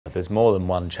There's more than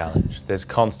one challenge. There's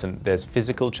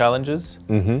physical challenges.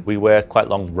 We wear quite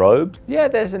long robes. Yeah,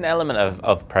 there's an element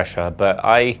of pressure, but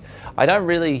I don't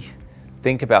really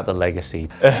think about the legacy.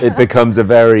 It becomes a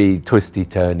very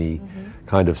twisty-turny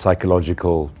kind of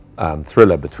psychological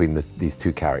thriller between these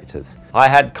two characters. I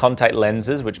had contact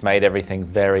lenses, which made everything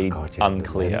very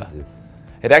unclear.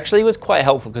 It actually was quite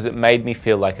helpful because it made me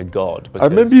feel like a god. I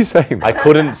remember you saying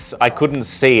that. I couldn't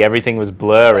see, everything was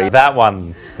blurry. That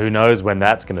one, who knows when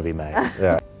that's going to be made.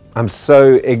 Yeah. I'm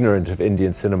so ignorant of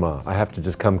Indian cinema. I have to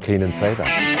just come clean and say that.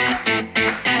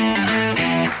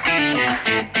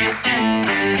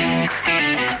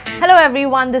 Hello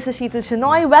everyone, this is Sheetal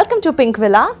Shenoy. Welcome to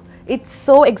Pinkvilla. It's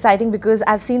so exciting because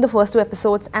I've seen the first 2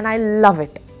 episodes and I love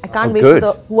it. I can't wait for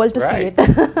the world to see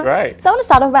it. Right. So I want to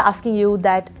start off by asking you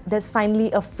that there's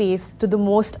finally a face to the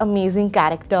most amazing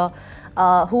character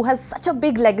who has such a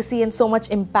big legacy and so much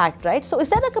impact, right? So is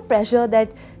there like a pressure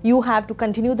that you have to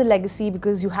continue the legacy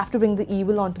because you have to bring the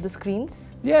evil onto the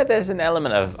screens? Yeah, there's an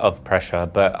element of pressure,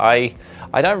 but I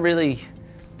don't really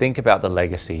think about the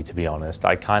legacy, to be honest.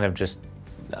 I kind of just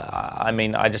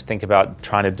I just think about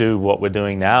trying to do what we're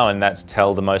doing now, and that's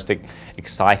tell the most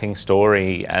exciting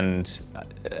story. And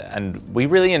we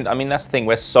really, I mean, that's the thing.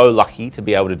 We're so lucky to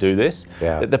be able to do this.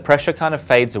 Yeah. That the pressure kind of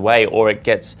fades away, or it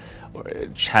gets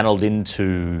channeled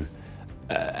into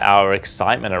our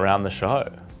excitement around the show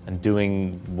and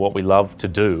doing what we love to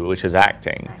do, which is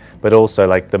acting. But also,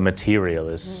 like, the material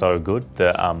is so good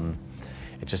that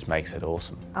it just makes it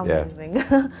awesome. Amazing.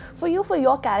 Yeah. For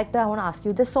your character, I want to ask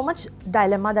you, there's so much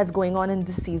dilemma that's going on in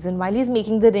this season. While he's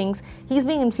making the rings, he's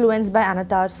being influenced by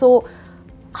Anatar. So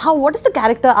what is the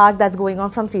character arc that's going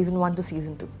on from season 1 to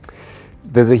season 2?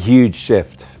 There's a huge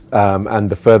shift, and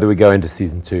the further we go into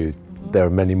season 2, there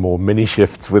are many more mini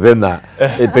shifts within that.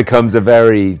 It becomes a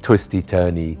very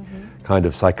twisty-turny kind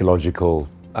of psychological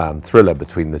thriller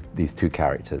between these two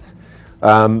characters.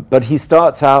 But he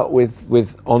starts out with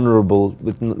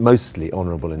mostly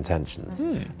honourable intentions.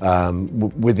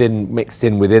 Mixed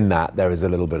in within that, there is a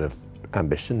little bit of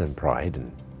ambition and pride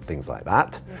and things like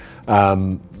that,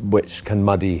 which can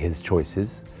muddy his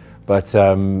choices. But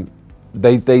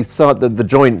they start the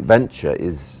joint venture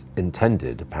is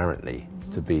intended apparently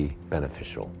to be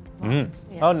beneficial. Yeah.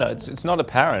 Oh no, it's not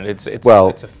apparent. It's a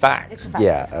fact. It's a fact.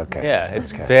 Yeah. Okay. Yeah,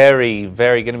 it's very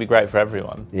going to be great for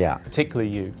everyone. Yeah. Particularly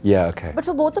you. Yeah. Okay. But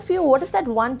for both of you, what is that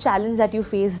one challenge that you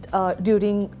faced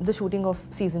during the shooting of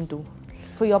season 2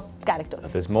 for your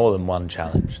characters? There's more than one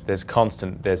challenge. There's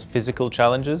physical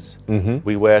challenges.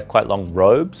 We wear quite long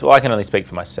robes. Well, I can only speak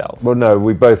for myself. Well, no,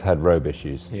 we both had robe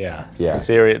issues. Yeah. Yeah.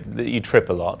 Serious. You trip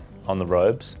a lot on the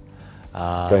robes.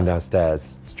 Going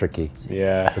downstairs, it's tricky.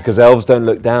 Yeah. Because elves don't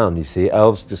look down, you see.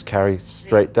 Elves just carry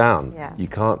straight down. Yeah. You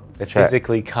can't They check.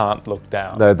 physically can't look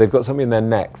down. No, they've got something in their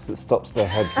necks that stops their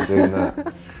head from doing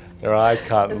that. Their eyes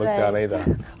can't look down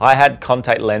either. I had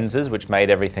contact lenses, which made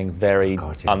everything very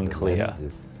unclear.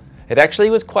 It actually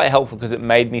was quite helpful because it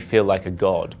made me feel like a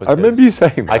god. I remember you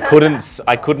saying that.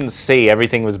 I couldn't see,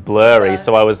 everything was blurry,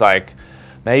 so I was like,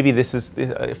 maybe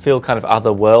I feel kind of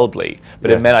otherworldly, but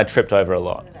it meant I tripped over a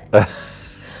lot.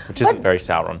 Which isn't very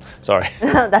Sauron, sorry.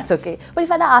 That's okay. But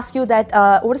if I had to ask you that,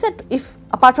 what is it, if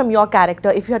apart from your character,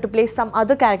 if you had to play some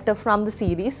other character from the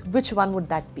series, which one would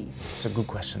that be? It's a good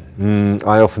question.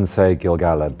 I often say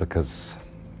Gil-galad because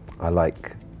I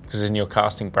like... Because in your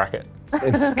casting bracket.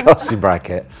 In the casting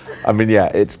bracket. I mean, yeah,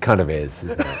 it kind of is,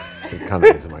 isn't it? It kind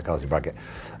of is in my casting bracket.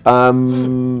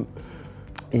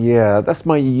 Yeah, that's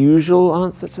my usual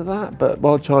answer to that, but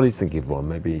while Charlie's thinking of one,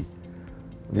 maybe...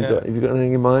 Have you got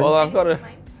anything in mind? Well, I've got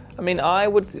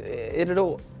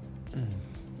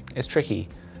it's tricky.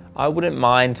 I wouldn't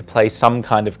mind to play some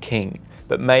kind of king,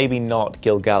 but maybe not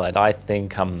Gil-galad. I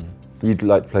think You'd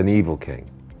like to play an evil king?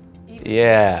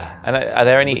 Yeah. And are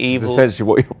there any evil... essentially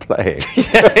what you're playing.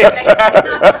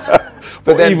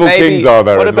 But then evil maybe, kings are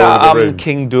there? What about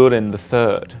King Durin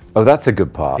III? Oh, that's a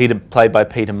good part. Played by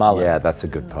Peter Mullen. Yeah, that's a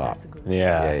good part. That's a good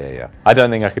Yeah. I don't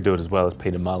think I could do it as well as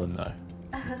Peter Mullen, though.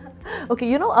 Okay,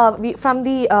 you know, from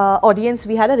the audience,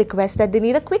 we had a request that they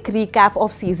need a quick recap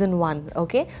of season 1,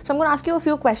 okay? So I'm going to ask you a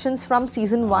few questions from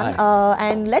season 1,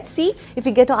 and let's see if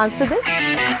we get to answer this.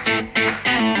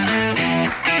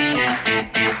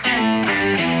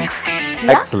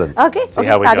 Excellent. Okay,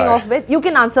 starting off with, you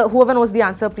can answer, whoever knows the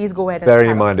answer, please go ahead and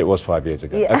bearing in mind it was 5 years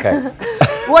ago. Yeah. Okay.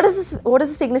 What is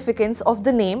the significance of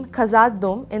the name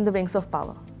Khazad-dûm in the Rings of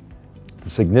Power? The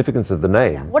significance of the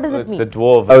name? Yeah. What does it mean? The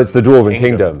Dwarven Oh, it's the Dwarven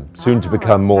Kingdom, soon to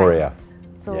become Moria. Nice.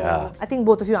 So I think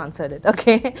both of you answered it,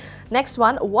 okay? Next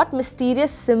one, what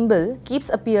mysterious symbol keeps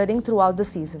appearing throughout the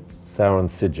season?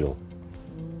 Sauron's sigil.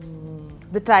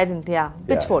 The trident, yeah.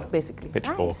 Pitchfork, basically.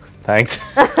 Pitchfork. Nice. Thanks.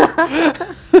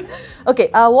 Okay,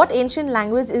 what ancient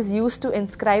language is used to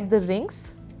inscribe the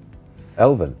rings?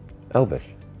 Elven. Elvish.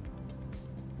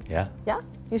 Yeah, Yeah,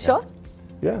 you sure?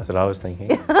 Yeah. that's what I was thinking.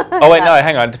 Oh wait, no,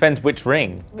 hang on. It depends which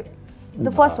ring.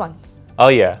 The first one. Oh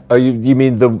yeah. Oh, you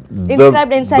mean the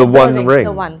Inscribed inside the the one ring?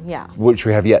 The one, yeah. Which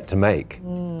we have yet to make.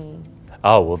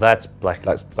 Oh well, that's black.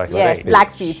 That's black. Yes, speech. black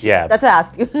speech. Yeah. That's why I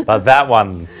asked you. But that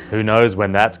one, who knows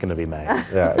when that's going to be made?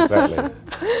 Yeah, exactly.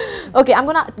 Okay, I'm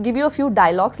gonna give you a few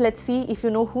dialogues. Let's see if you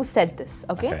know who said this.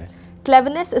 Okay.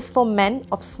 Cleverness is for men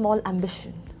of small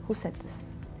ambition. Who said this?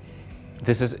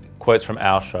 This is quotes from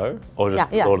our show, or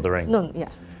just Lord of the Rings? No, yeah.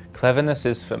 Cleverness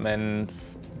is for men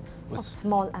Of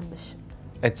small ambition.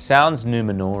 It sounds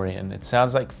Numenorian. It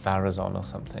sounds like Pharazon or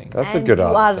something. That's a And good you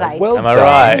answer. are right. Well Am I done.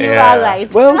 right? You Yeah. are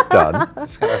right. Well done.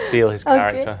 Just gotta feel his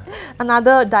character.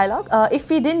 Another dialogue.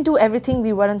 If we didn't do everything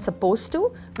we weren't supposed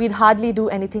to, we'd hardly do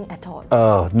anything at all.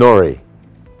 Oh, Nori.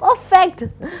 Perfect.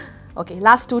 Okay,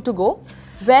 last two to go.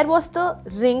 Where was the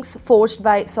rings forged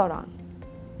by Sauron?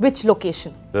 Which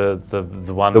location? The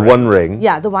one. The ring. One Ring.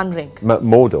 Yeah, the One Ring.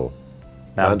 Mordor.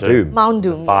 Mount Doom. Doom. Mount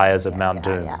Doom. The fires yes. of Mount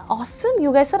Doom. Yeah. Awesome.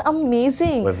 You guys are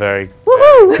amazing. We're very.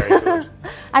 Woohoo! very good.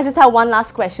 I just have one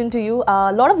last question to you.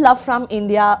 A lot of love from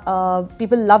India.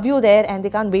 People love you there and they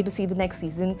can't wait to see the next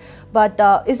season. But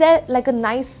is there like a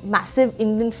nice, massive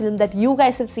Indian film that you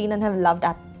guys have seen and have loved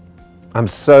at? I'm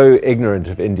so ignorant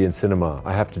of Indian cinema.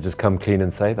 I have to just come clean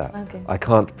and say that. Okay. I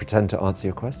can't pretend to answer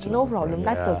your question. No problem.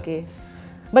 That's Yeah. okay.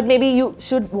 But maybe you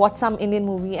should watch some Indian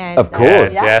movie and... Of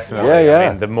course. Yeah, definitely. Yeah, yeah. I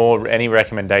mean, the more any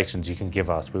recommendations you can give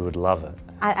us, we would love it.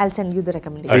 I'll send you the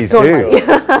recommendation. Please Don't do.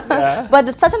 worry. But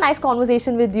it's such a nice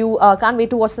conversation with you. Can't wait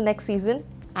to watch the next season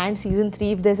and season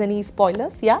 3 if there's any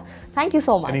spoilers. Yeah. Thank you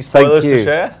so much. Any Thank spoilers you. to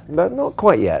share? No, not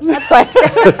quite yet. Not quite.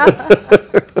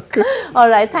 All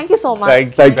right. Thank you so much.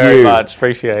 Thank you Thank very you. much.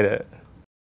 Appreciate it.